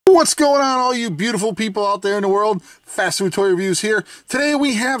What's going on, all you beautiful people out there in the world? Fast Food Toy Reviews here. Today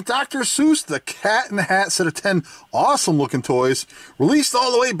we have Dr. Seuss, the Cat in the Hat set of 10 awesome looking toys, released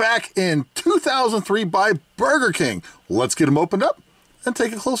all the way back in 2003 by Burger King. Let's get them opened up and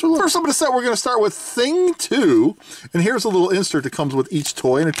take a closer look. First up in the set, we're going to start with Thing 2. And here's a little insert that comes with each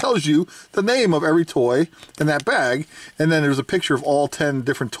toy, and it tells you the name of every toy in that bag. And then there's a picture of all 10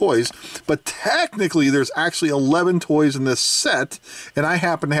 different toys. But technically, there's actually 11 toys in this set. And I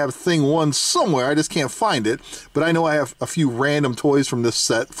happen to have Thing 1 somewhere. I just can't find it. But I know I have a few random toys from this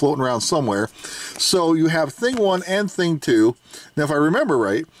set floating around somewhere. So you have Thing 1 and Thing 2. Now, if I remember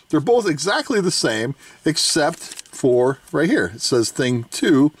right, they're both exactly the same, except for right here. It says Thing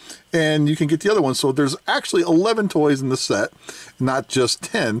 2, and you can get the other one. So there's actually 11 toys in the set, not just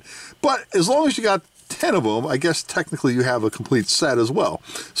 10. But as long as you got 10 of them, I guess technically you have a complete set as well.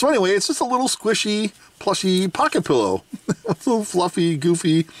 So anyway, it's just a little squishy, plushy pocket pillow. A little fluffy,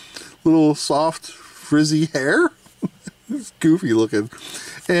 goofy, little soft, frizzy hair. It's goofy looking.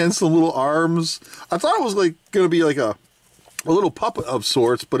 And some little arms. I thought it was like going to be like a little puppet of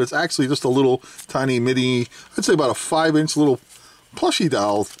sorts, but it's actually just a little tiny mini, I'd say about a 5-inch little plushie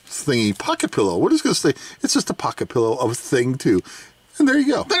doll thingy pocket pillow. We're just going to say it's just a pocket pillow of Thing 2. And there you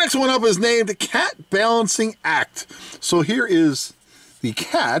go. The next one up is named Cat Balancing Act. So here is the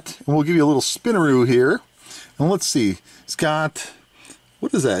cat, and we'll give you a little spinneroo here. And let's see, he's got,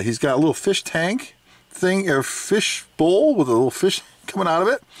 what is that? He's got a little fish tank thing, a fish bowl with a little fish coming out of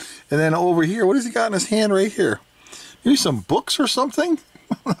it. And then over here, what has he got in his hand right here? Maybe some books or something?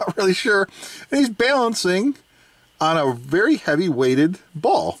 I'm not really sure. And he's balancing on a very heavy weighted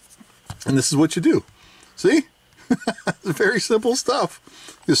ball. And this is what you do. See? It's very simple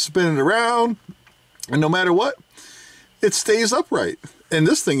stuff. Just spin it around, and no matter what, it stays upright. And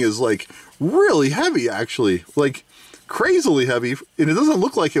this thing is like really heavy, actually. Like crazily heavy. And it doesn't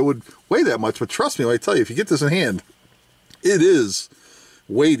look like it would weigh that much, but trust me when I tell you, if you get this in hand, it is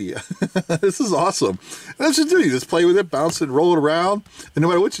weighty. This is awesome. And that's what you do. You just play with it, bounce it, roll it around, and no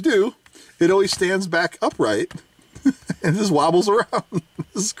matter what you do, it always stands back upright and just wobbles around.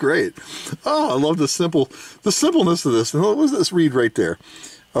 This is great. Oh, I love the simpleness of this. And what does this read right there?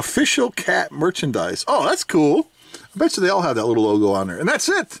 Official cat merchandise. Oh, that's cool. I bet you they all have that little logo on there. And that's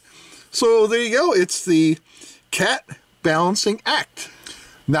it. So there you go. It's the Cat Balancing Act.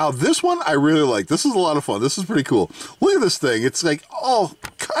 Now, this one I really like. This is a lot of fun. This is pretty cool. Look at this thing. It's like all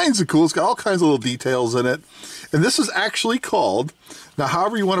kinds of cool. It's got all kinds of little details in it. And this is actually called, now,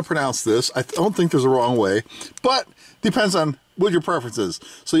 however you want to pronounce this, I don't think there's a wrong way, but depends on what your preference is.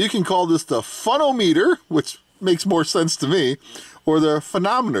 So you can call this the Funometer, which makes more sense to me, or the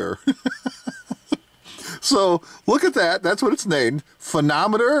Phenometer. So look at that. That's what it's named.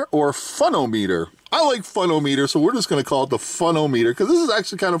 Phonometer or Funometer. I like Funometer, so we're just going to call it the Funometer because this is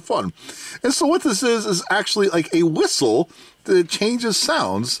actually kind of fun. And so what this is actually like a whistle that changes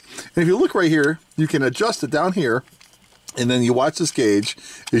sounds. And if you look right here, you can adjust it down here, and then you watch this gauge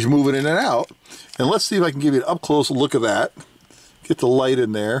as you move it in and out. And let's see if I can give you an up-close look of that. Get the light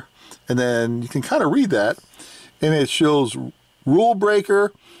in there, and then you can kind of read that. And it shows rule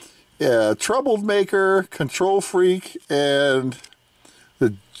breaker, troubled maker, control freak, and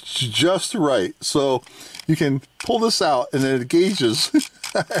the just right. So you can pull this out and then it gauges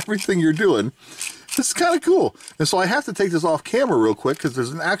everything you're doing. It's kind of cool. And so I have to take this off camera real quick because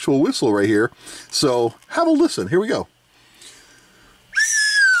there's an actual whistle right here. So have a listen. Here we go.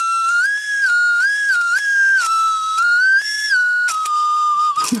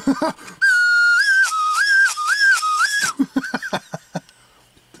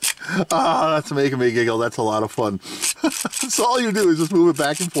 Ah, that's making me giggle. That's a lot of fun. So all you do is just move it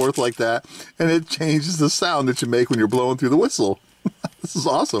back and forth like that, and it changes the sound that you make when you're blowing through the whistle. This is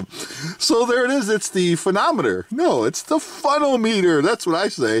awesome. So there it is. It's the Phonometer. No, it's the Funometer. That's what I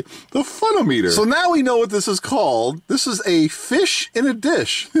say. The Funometer. So now we know what this is called. This is a fish in a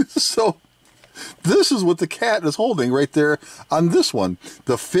dish. So this is what the cat is holding right there on this one.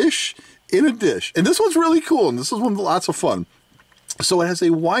 The fish in a dish. And this one's really cool, and this is one lots of fun. So it has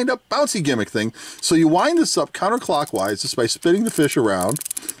a wind-up bouncy gimmick thing. So you wind this up counterclockwise just by spinning the fish around,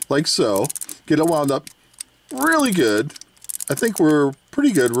 like so. Get it wound up really good. I think we're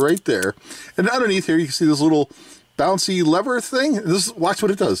pretty good right there. And underneath here, you can see this little bouncy lever thing. This, watch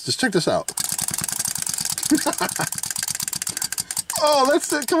what it does. Just check this out. Oh,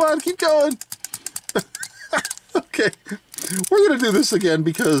 that's it. Come on, keep going. Okay, we're going to do this again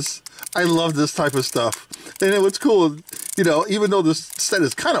because I love this type of stuff. And what's cool, you know, even though this set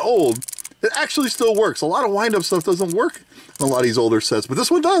is kind of old, it actually still works. A lot of wind-up stuff doesn't work in a lot of these older sets, but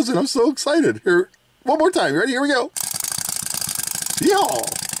this one does, and I'm so excited. Here, one more time. You ready? Here we go. Y'all.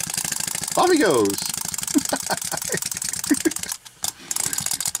 Off he goes.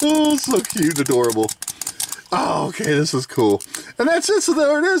 Oh, so cute and adorable. Oh, okay, this is cool. And that's it. So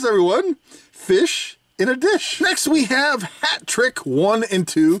there it is, everyone. Fish in a dish. Next, we have hat trick 1 and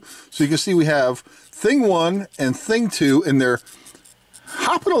 2. So you can see we have thing 1 and thing 2, and they're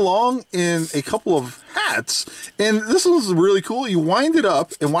hopping along in a couple of hats. And this one's really cool. You wind it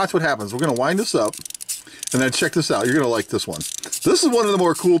up and watch what happens. We're going to wind this up. And then check this out. You're going to like this one. This is one of the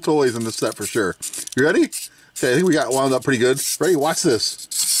more cool toys in this set for sure. You ready? Okay, I think we got wound up pretty good. Ready? Watch this.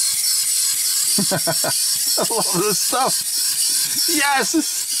 I love this stuff. Yes!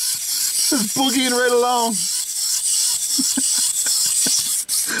 This is boogieing right along.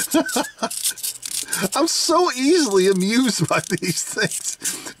 I'm so easily amused by these things.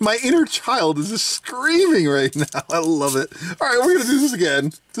 My inner child is just screaming right now. I love it. All right, we're gonna do this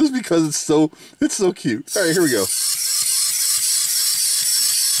again, just because it's so cute. All right, here we go.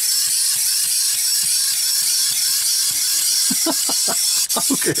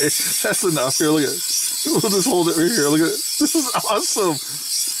 Okay, that's enough. Here, look at it. We'll just hold it right here. Look at it. This is awesome.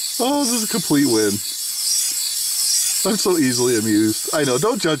 Oh, this is a complete win. I'm so easily amused. I know,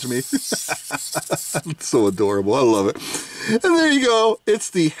 don't judge me. It's so adorable. I love it. And there you go.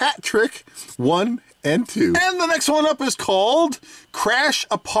 It's the hat trick 1 and 2. And the next one up is called Crash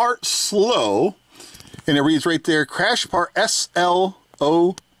Apart Slow. And it reads right there, Crash Apart S-L-O-W.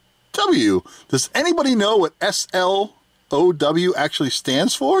 Does anybody know what S-L-O-W actually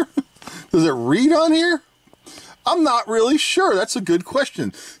stands for? Does it read on here? I'm not really sure. That's a good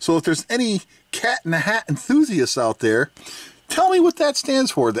question. So if there's any Cat in the Hat enthusiasts out there, tell me what that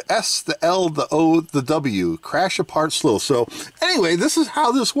stands for. The S, the L, the O, the W. Crash Apart Slow. So anyway, this is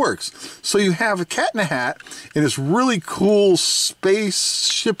how this works. So you have a Cat in the Hat in this really cool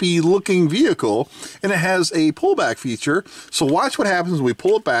spaceshipy looking vehicle, and it has a pullback feature. So watch what happens when we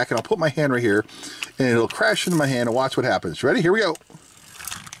pull it back, and I'll put my hand right here, and it'll crash into my hand, and watch what happens. Ready? Here we go.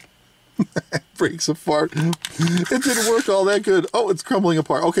 Breaks apart. It didn't work all that good. Oh, it's crumbling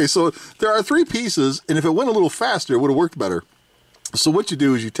apart. Okay, so there are 3 pieces, and if it went a little faster, it would have worked better. So what you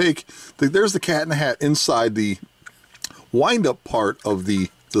do is you take, there's the Cat in the Hat inside the wind-up part of the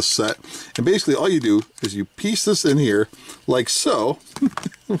set, and basically all you do is you piece this in here like so.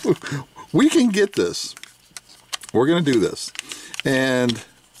 We can get this. We're going to do this. And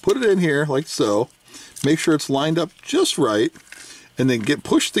put it in here like so. Make sure it's lined up just right, and then get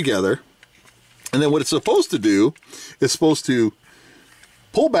pushed together. And then what it's supposed to do is supposed to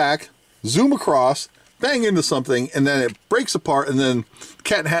pull back, zoom across, bang into something, and then it breaks apart, and then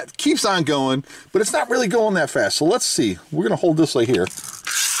Cat in the Hat keeps on going, but it's not really going that fast. So let's see. We're going to hold this right here.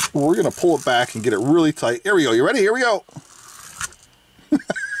 We're going to pull it back and get it really tight. Here we go. You ready? Here we go.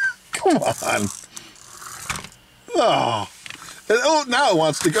 Come on. Oh. And, oh, now it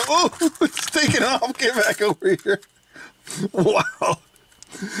wants to go. Oh, it's taking off. Get back over here. Wow.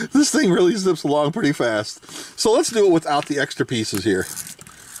 This thing really zips along pretty fast. So let's do it without the extra pieces here.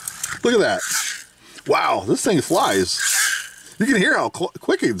 Look at that. Wow, this thing flies. You can hear how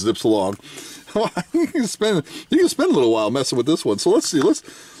quick it zips along. You can spend a little while messing with this one. So let's see.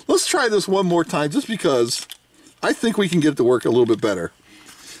 Let's try this one more time, just because I think we can get it to work a little bit better.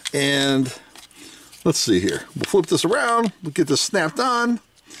 And let's see here. We'll flip this around. We'll get this snapped on.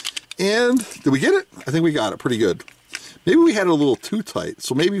 And did we get it? I think we got it pretty good. Maybe we had it a little too tight,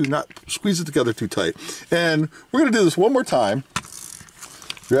 so maybe not squeeze it together too tight. And we're going to do this one more time.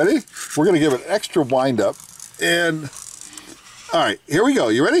 Ready? We're going to give it an extra wind up. And, all right, here we go.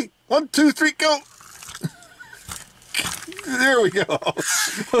 You ready? 1, 2, 3, go. There we go.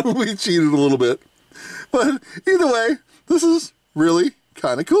 We cheated a little bit. But either way, this is really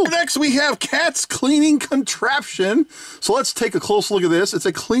kind of cool. Next, we have Cat's cleaning contraption. So let's take a close look at this. It's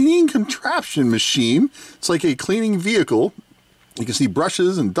a cleaning contraption machine. It's like a cleaning vehicle. You can see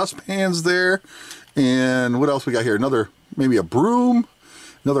brushes and dustpans there. And what else we got here? Maybe a broom.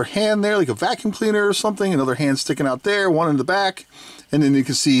 Another hand there, like a vacuum cleaner or something. Another hand sticking out there, one in the back. And then you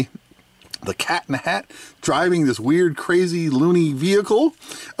can see the Cat in the Hat driving this weird, crazy, loony vehicle.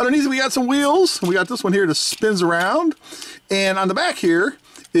 Underneath we got some wheels. We got this one here that spins around. And on the back here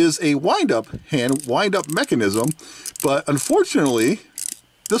is a wind-up mechanism. But unfortunately,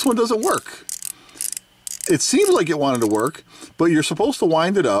 this one doesn't work. It seems like it wanted to work, but you're supposed to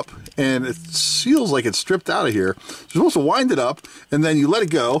wind it up, and it feels like it's stripped out of here. You're supposed to wind it up, and then you let it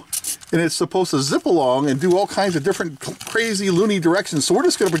go, and it's supposed to zip along and do all kinds of different crazy, loony directions. So we're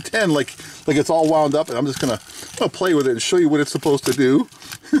just going to pretend like it's all wound up, and I'm just going to play with it and show you what it's supposed to do.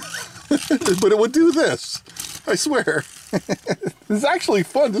 But it would do this, I swear. It's actually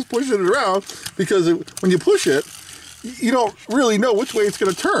fun just pushing it around, because when you push it, you don't really know which way it's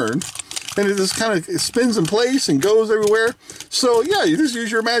going to turn. and it just kind of spins in place and goes everywhere. So yeah, you just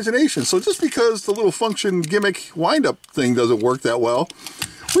use your imagination. So just because the little function gimmick wind-up thing doesn't work that well,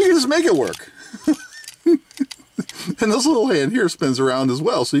 we can just make it work. And this little hand here spins around as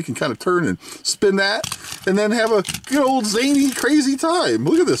well, so you can kind of turn and spin that, and then have a good old zany, crazy time.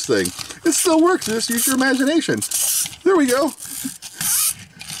 Look at this thing. It still works. Just use your imagination. There we go.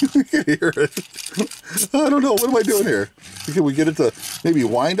 You can hear it. I don't know. What am I doing here? Can we get it to maybe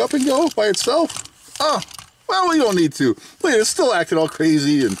wind up and go by itself? Oh, well, we don't need to. Look, it's still acting all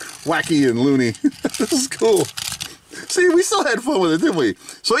crazy and wacky and loony. This is cool. See, we still had fun with it, didn't we?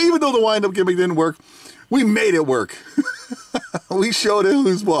 So even though the wind-up gimmick didn't work, we made it work. We showed it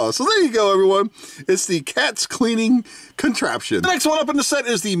who's boss. So there you go, everyone. It's the cat's cleaning contraption. The next one up in the set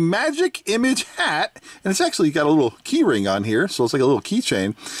is the Magic Image Hat. And it's actually got a little key ring on here, so it's like a little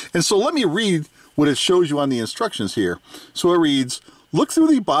keychain. And so let me read what it shows you on the instructions here. So it reads, look through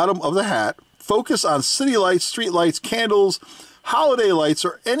the bottom of the hat, focus on city lights, street lights, candles, holiday lights,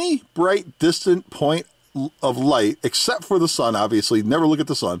 or any bright distant point of light, except for the sun, obviously. Never look at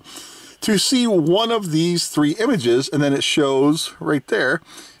the sun. To see one of these three images, and then it shows right there,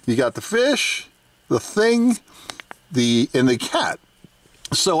 you got the fish, the thing, and the cat.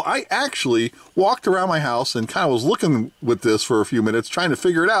 So I actually walked around my house and kind of was looking with this for a few minutes, trying to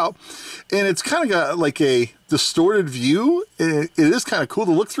figure it out. And it's kind of got like a distorted view. It is kind of cool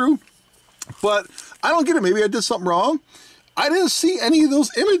to look through, but I don't get it. Maybe I did something wrong. I didn't see any of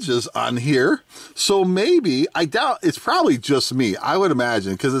those images on here, so maybe, I doubt, it's probably just me, I would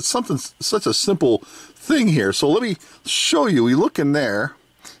imagine, because it's something, such a simple thing here. So let me show you. We look in there,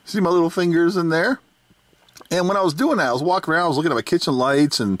 see my little fingers in there? And when I was doing that, I was walking around, I was looking at my kitchen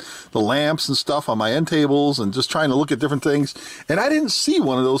lights and the lamps and stuff on my end tables and just trying to look at different things, and I didn't see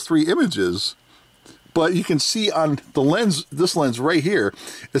one of those three images. But you can see on the lens, this lens right here,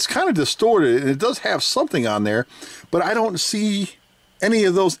 it's kind of distorted, and it does have something on there, but I don't see any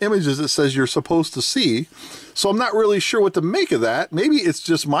of those images it says you're supposed to see. So I'm not really sure what to make of that. Maybe it's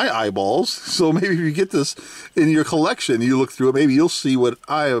just my eyeballs. So maybe if you get this in your collection, you look through it, maybe you'll see what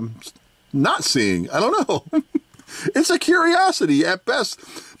I am not seeing. I don't know. It's a curiosity at best,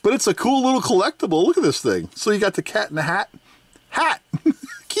 but it's a cool little collectible. Look at this thing. So you got the Cat in the Hat.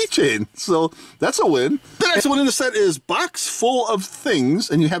 Keychain. So that's a win. The next one in the set is Box Full of Things,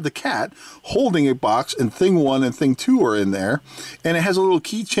 and you have the cat holding a box, and thing 1 and thing 2 are in there, and it has a little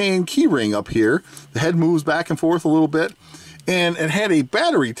keychain key ring up here. The head moves back and forth a little bit, and it had a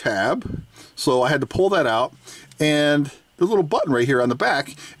battery tab, so I had to pull that out, and the little button right here on the back,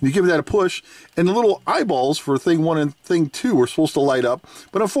 and you give that a push, and the little eyeballs for thing 1 and thing 2 were supposed to light up,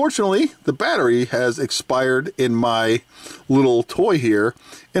 but unfortunately the battery has expired in my little toy here,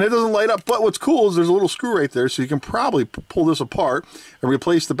 and it doesn't light up. But what's cool is there's a little screw right there, so you can probably pull this apart and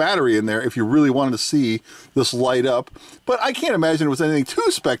replace the battery in there if you really wanted to see this light up. But I can't imagine it was anything too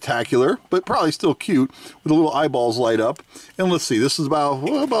spectacular, but probably still cute with the little eyeballs light up. And let's see, this is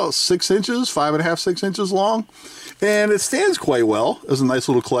about 6 inches, 5.5, 6 inches long. And it stands quite well as a nice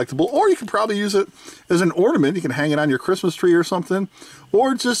little collectible, or you could probably use it as an ornament. You can hang it on your Christmas tree or something,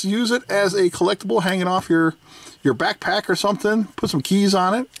 or just use it as a collectible hanging off your backpack or something. Put some keys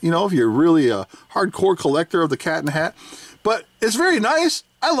on it, you know, if you're really a hardcore collector of the Cat in the Hat. But it's very nice.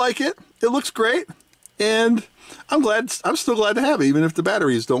 I like it. It looks great, and I'm still glad to have it, even if the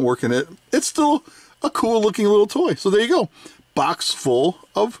batteries don't work in it. It's still a cool looking little toy. So there you go. Box full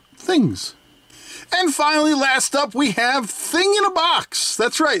of things. And finally, last up, we have Thing in a Box.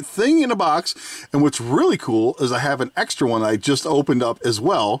 That's right, Thing in a Box. And what's really cool is I have an extra one I just opened up as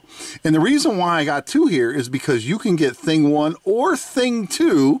well. And the reason why I got 2 here is because you can get Thing 1 or Thing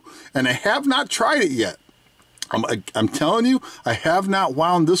 2, and I have not tried it yet. I'm telling you, I have not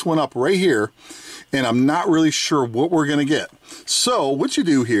wound this one up right here, and I'm not really sure what we're going to get. So what you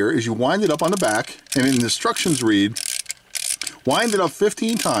do here is you wind it up on the back, and in the instructions read, wind it up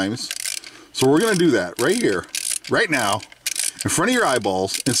 15 times. So we're going to do that right here, right now, in front of your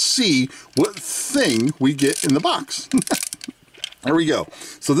eyeballs, and see what thing we get in the box. There we go.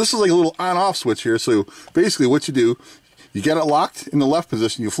 So this is like a little on-off switch here. So basically what you do, you get it locked in the left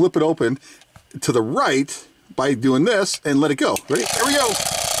position, you flip it open to the right by doing this, and let it go. Ready? There we go.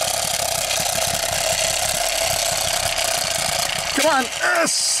 Come on.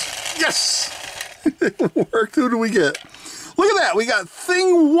 Yes! Yes! It worked. Who do we get? Look at that. We got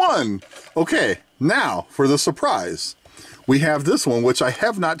Thing 1. Okay, now for the surprise. We have this one, which I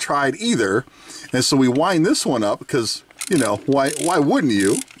have not tried either. And so we wind this one up because, you know, why wouldn't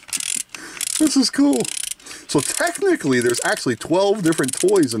you? This is cool. So technically, there's actually 12 different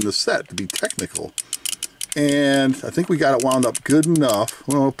toys in the set, to be technical. And I think we got it wound up good enough.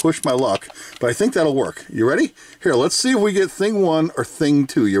 Well, I'll push my luck, but I think that'll work. You ready? Here, let's see if we get thing 1 or thing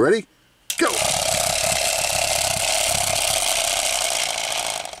 2. You ready? Go!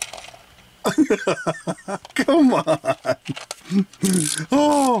 Come on.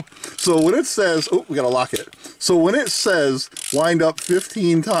 Oh, so when it says, oh, we gotta lock it. So when it says wind up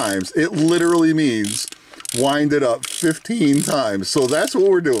 15 times, it literally means wind it up 15 times. So that's what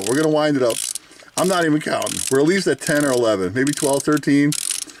we're doing. We're gonna wind it up. I'm not even counting. We're at least at 10 or 11, maybe 12, 13.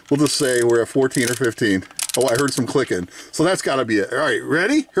 We'll just say we're at 14 or 15. Oh, I heard some clicking. So that's gotta be it. All right,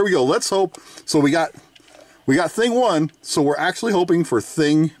 ready? Here we go. Let's hope. So we got thing 1, so we're actually hoping for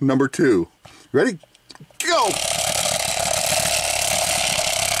thing number 2. Ready? Go!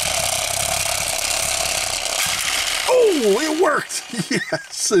 Oh, it worked!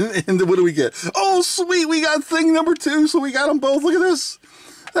 Yes! And what do we get? Oh, sweet! We got thing number 2, so we got them both. Look at this!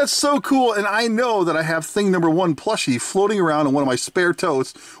 That's so cool, and I know that I have thing number 1 plushie floating around in one of my spare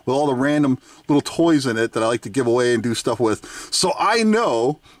totes with all the random little toys in it that I like to give away and do stuff with. So I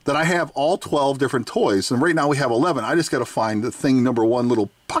know that I have all 12 different toys, and right now we have 11. I just got to find the thing number 1 little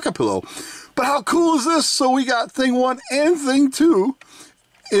pocket pillow. But how cool is this? So we got thing 1 and thing 2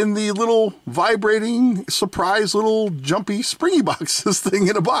 in the little vibrating, surprise little jumpy springy boxes thing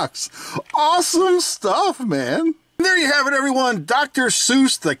in a box. Awesome stuff, man. There you have it, everyone. Dr.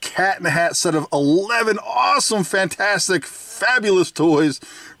 Seuss, the Cat in the Hat set of 11 awesome, fantastic, fabulous toys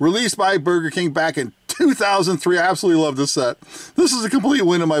released by Burger King back in 2003. I absolutely love this set. This is a complete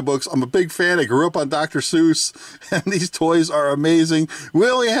win in my books. I'm a big fan. I grew up on Dr. Seuss, and these toys are amazing. We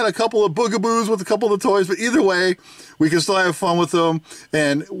only had a couple of boogaboos with a couple of the toys, but either way, we can still have fun with them.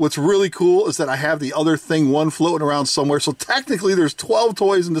 And what's really cool is that I have the other thing 1 floating around somewhere. So technically there's 12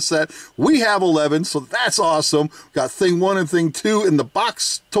 toys in the set. We have 11, so that's awesome. We got thing 1 and thing 2 in the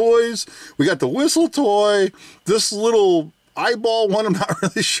box toys. We got the whistle toy, this little eyeball one, I'm not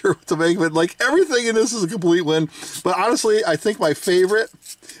really sure what to make of it. Like, everything in this is a complete win. But honestly, I think my favorite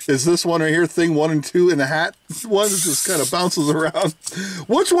is this one right here, thing 1 and 2 in the hat. One that just kind of bounces around.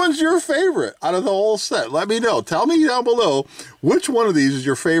 Which one's your favorite out of the whole set? Let me know. Tell me down below which one of these is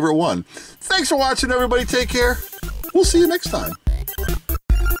your favorite one. Thanks for watching, everybody. Take care. We'll see you next time.